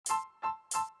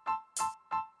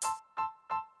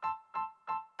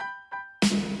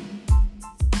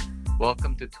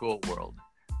Welcome to Tool World.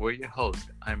 We're your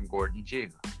host. I'm Gordon Ju.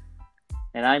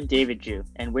 And I'm David Ju,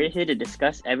 and we're here to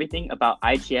discuss everything about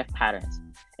ITF patterns.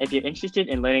 If you're interested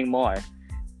in learning more,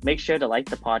 make sure to like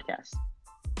the podcast.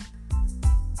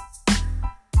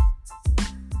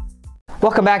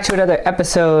 Welcome back to another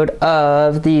episode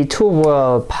of the Tool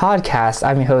World podcast.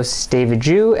 I'm your host, David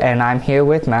Ju, and I'm here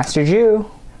with Master Ju.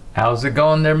 How's it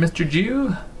going there, Mr.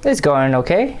 Ju? It's going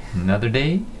okay. Another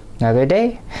day? Another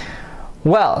day.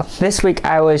 Well, this week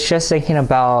I was just thinking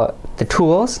about the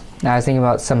tools. I was thinking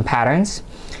about some patterns.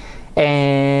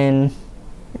 And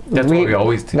That's what we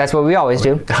always do. That's what we always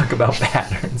do. Talk about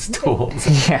patterns,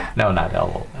 tools. Yeah. No, not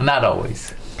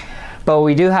always. But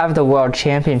we do have the World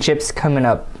Championships coming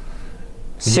up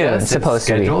soon, yes, supposed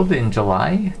to be. Scheduled in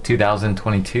July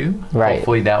 2022. Right.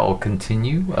 Hopefully that will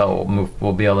continue.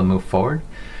 We'll be able to move forward.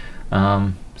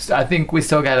 So I think we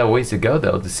still got a ways to go,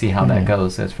 though, to see how that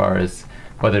goes as far as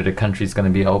whether the country's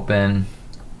going to be open,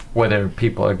 whether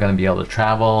people are going to be able to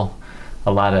travel.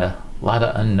 A lot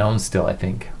of unknowns still, I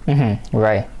think.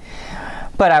 Right.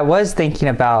 But I was thinking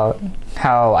about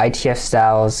how ITF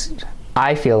styles,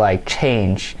 I feel like,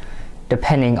 change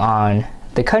depending on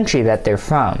the country that they're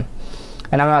from.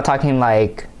 And I'm not talking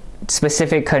like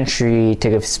specific country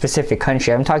to specific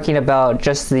country. I'm talking about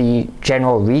just the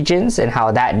general regions and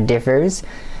how that differs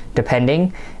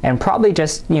depending, and probably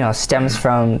just, stems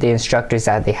from the instructors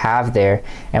that they have there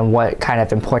and what kind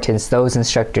of importance those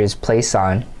instructors place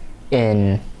on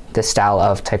in the style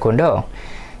of Taekwondo.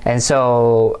 And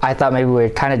so I thought maybe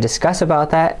we'd kind of discuss about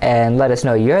that and let us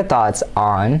know your thoughts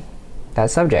on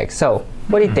that subject. So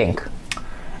what do you think?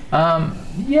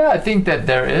 Yeah, I think that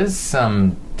there is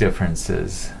some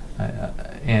differences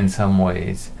in some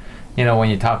ways. When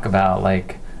you talk about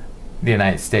like the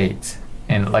United States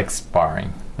and like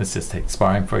sparring, let's just take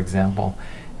sparring for example.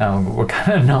 We're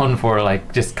kind of known for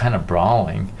like just kind of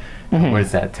brawling.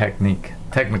 Where's that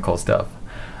technical stuff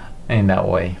in that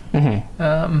way?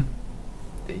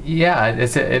 Yeah,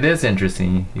 it is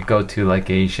interesting. You go to like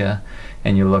Asia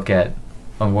and you look at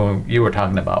when you were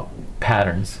talking about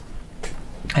patterns,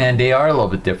 and they are a little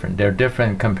bit different. They're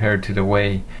different compared to the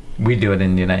way we do it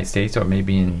in the United States or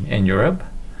maybe in Europe.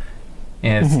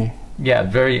 And it's, yeah,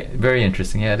 very, very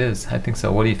interesting. Yeah, it is. I think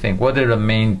so. What do you think? What are the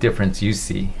main difference you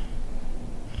see?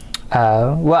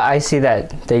 Well, I see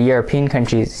that the European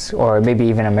countries, or maybe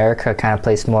even America, kind of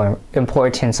place more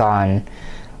importance on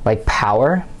like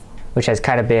power, which has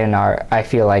kind of been I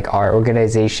feel like our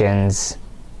organization's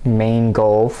main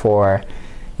goal for,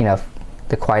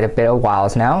 quite a bit of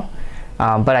whiles now.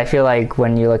 But I feel like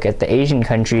when you look at the Asian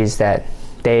countries, that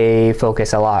they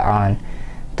focus a lot on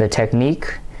the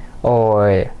technique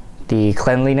or the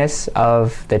cleanliness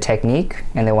of the technique,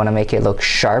 and they want to make it look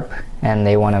sharp, and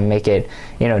they want to make it,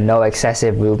 no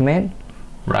excessive movement.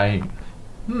 Right.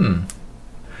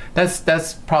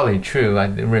 That's probably true. I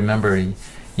remember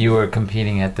you were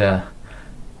competing at the,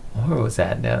 where was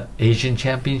that? The Asian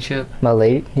Championship?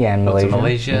 Malaysia.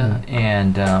 Malaysia.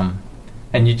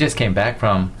 And you just came back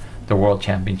from the World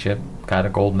Championship, got a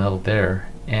gold medal there,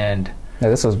 and no,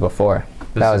 this was before.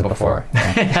 That was before.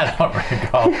 I don't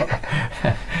recall.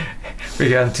 We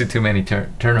got into too many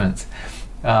tournaments.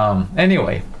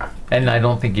 Anyway, and I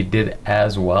don't think you did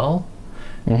as well.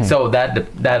 So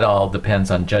that all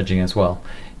depends on judging as well.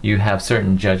 You have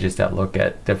certain judges that look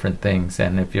at different things,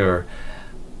 and if you're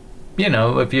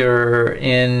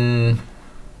in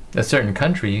a certain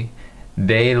country,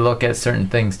 they look at certain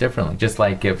things differently. Just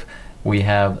like if we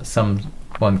have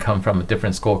someone come from a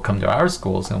different school come to our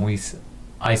schools, and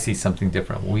I see something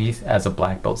different. We, as a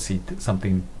black belt, see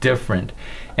something different,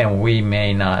 and we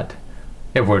may not,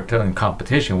 if we're in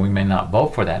competition, we may not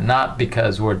vote for that. Not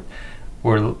because we're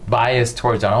biased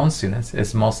towards our own students.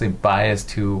 It's mostly biased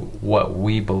to what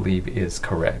we believe is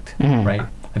correct, right?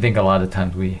 I think a lot of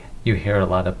times you hear a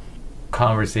lot of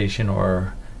conversation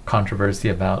or controversy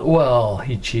about, well,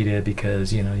 he cheated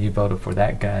because you voted for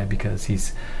that guy because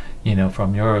he's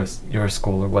from your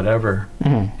school or whatever,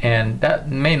 and that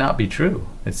may not be true.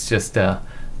 It's just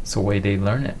it's the way they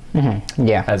learn it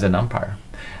Yeah. as an umpire.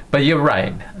 But you're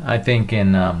right. I think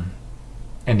in the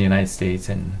United States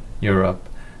and Europe,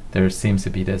 there seems to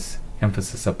be this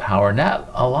emphasis of power, and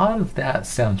a lot of that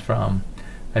stems from,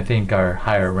 I think, our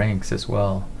higher ranks as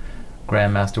well.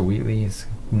 Grandmaster Wheatley is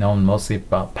known mostly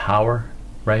about power,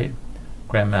 right?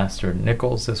 Grandmaster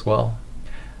Nichols as well.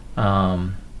 But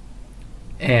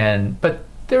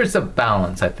there's a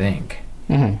balance, I think,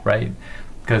 right?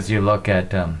 Because you look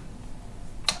at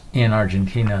in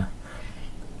Argentina,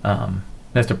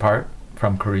 Mr. Park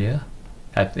from Korea,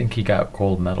 I think he got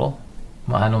gold medal.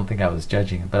 Well, I don't think I was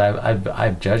judging him, but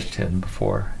I've judged him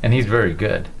before, and he's very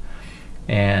good.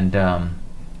 and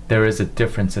there is a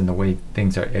difference in the way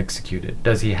things are executed.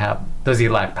 Does he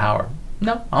lack power?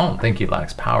 No, I don't think he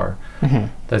lacks power.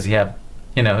 Does he have,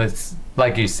 it's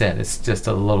like you said, it's just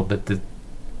a little bit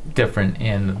different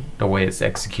in the way it's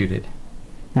executed,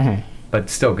 but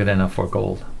still good enough for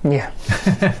gold. Yeah.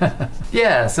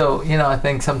 Yeah, so I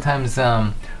think sometimes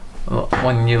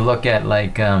when you look at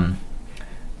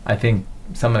I think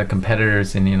some of the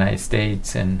competitors in the United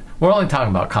States, and we're only talking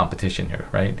about competition here,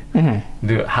 right?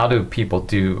 How do people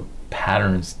do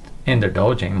patterns in their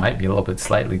dojang might be a little bit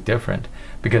slightly different,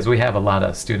 because we have a lot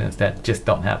of students that just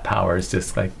don't have power. It's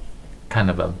just like kind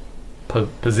of a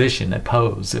position, a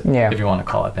pose, if you want to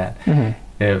call it that.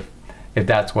 If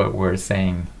that's what we're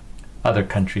saying other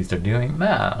countries are doing,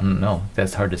 I don't know,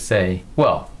 that's hard to say.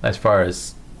 Well, as far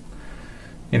as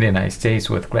in the United States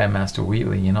with Grandmaster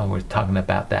Wheatley, we're talking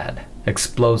about that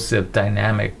explosive,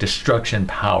 dynamic destruction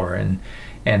power,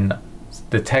 and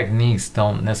the techniques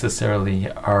don't necessarily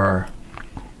are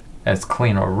as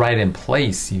clean or right in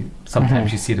place.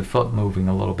 Sometimes you see the foot moving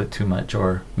a little bit too much,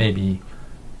 or maybe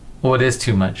it is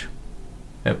too much,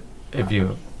 if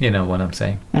you know what I'm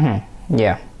saying.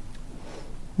 Yeah.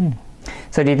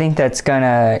 So do you think that's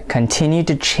gonna continue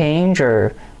to change,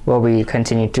 or will we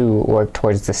continue to work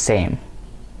towards the same?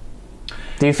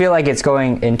 Do you feel like it's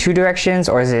going in two directions,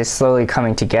 or is it slowly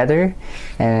coming together?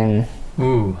 And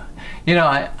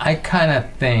I kind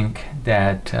of think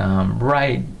that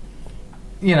I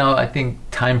think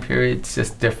time period's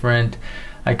just different.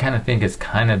 I kind of think it's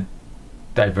kind of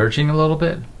diverging a little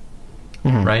bit,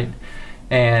 right?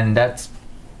 And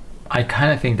I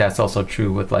kind of think that's also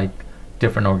true with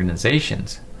different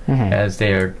organizations, as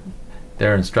their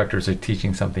instructors are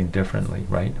teaching something differently,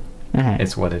 right?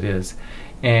 It's what it is.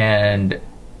 And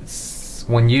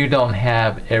when you don't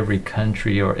have every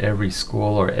country or every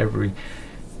school or every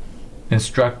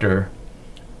instructor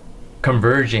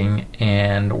converging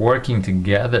and working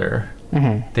together,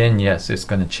 then yes, it's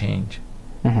going to change,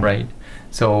 right?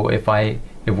 So if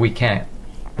we can't,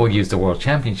 we'll use the World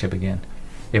Championship again.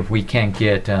 If we can't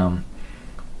get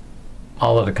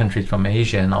all of the countries from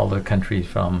Asia and all the countries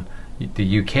from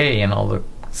the UK and all the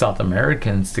South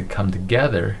Americans to come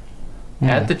together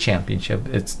at the championship,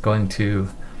 it's going to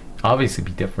obviously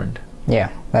be different.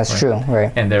 Yeah, that's true,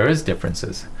 right? And there is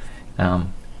differences.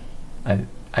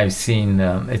 I've seen.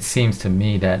 It seems to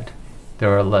me that there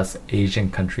are less Asian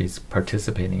countries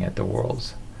participating at the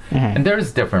Worlds, and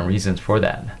there's different reasons for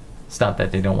that. It's not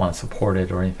that they don't want to support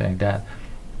it or anything like that,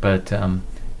 but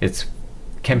it's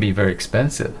can be very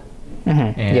expensive.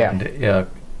 And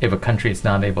if a country is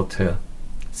not able to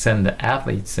send the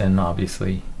athletes, then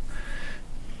obviously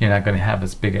you're not going to have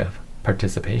as big a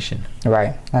participation.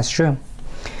 Right, that's true.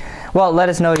 Well, let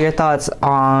us know your thoughts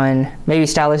on maybe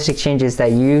stylistic changes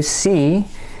that you see,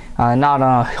 not on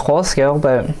a whole scale,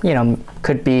 but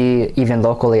could be even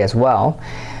locally as well.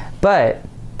 But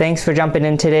thanks for jumping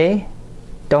in today.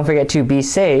 Don't forget to be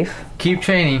safe. Keep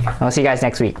training. I'll see you guys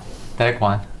next week.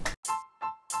 Taekwondo.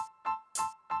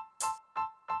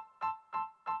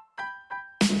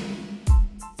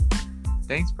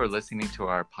 Thanks for listening to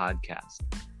our podcast.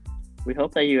 We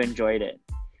hope that you enjoyed it.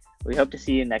 We hope to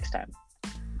see you next time.